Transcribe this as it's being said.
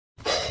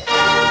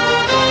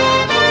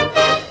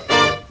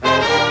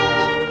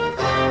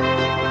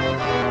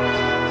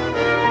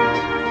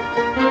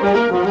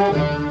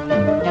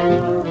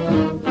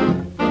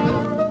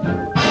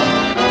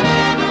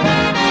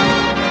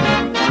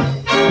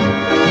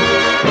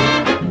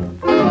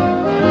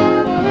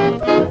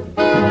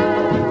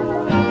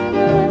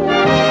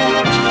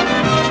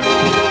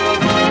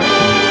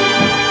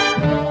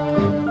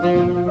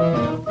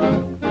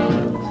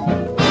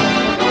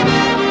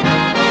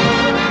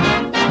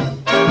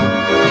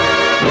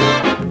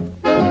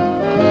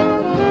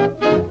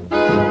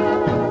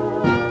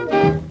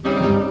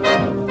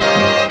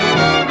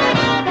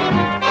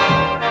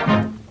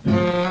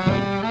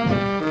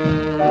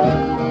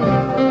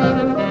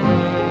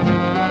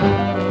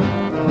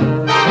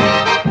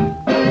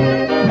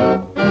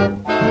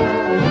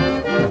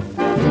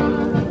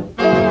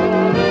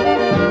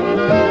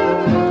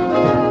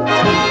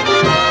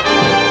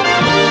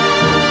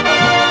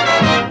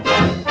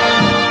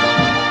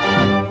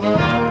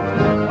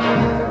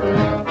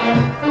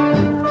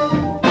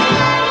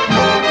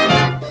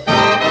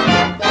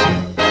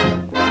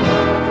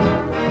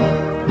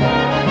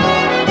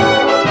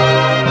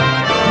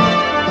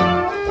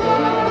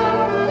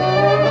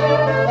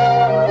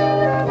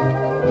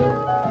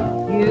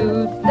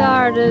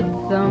started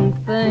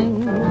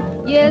something.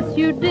 Yes,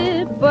 you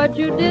did, but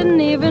you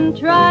didn't even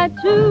try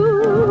to.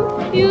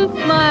 You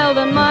smiled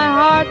and my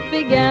heart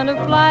began to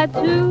fly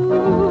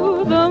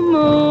to the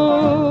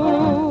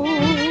moon.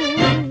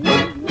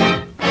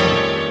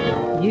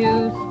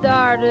 You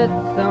started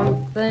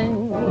something.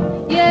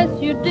 Yes,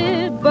 you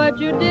did, but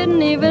you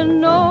didn't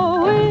even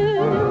know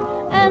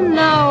it. And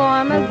now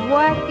I'm as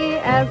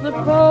wacky as a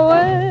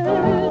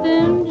poet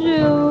in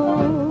June.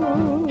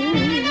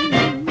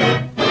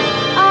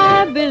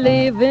 I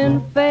believe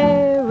in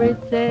fairy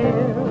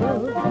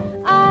tales.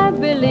 I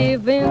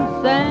believe in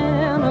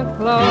Santa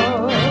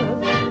Claus.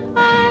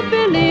 I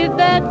believe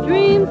that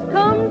dreams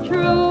come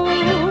true.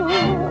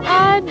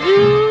 I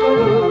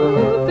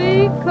do,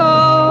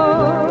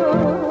 because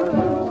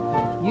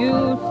you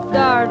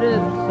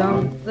started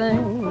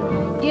something.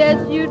 Yes,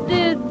 you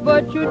did,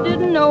 but you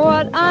didn't know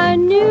what I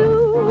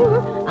knew.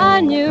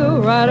 I knew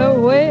right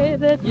away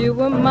that you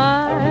were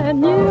my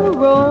new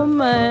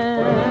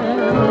romance.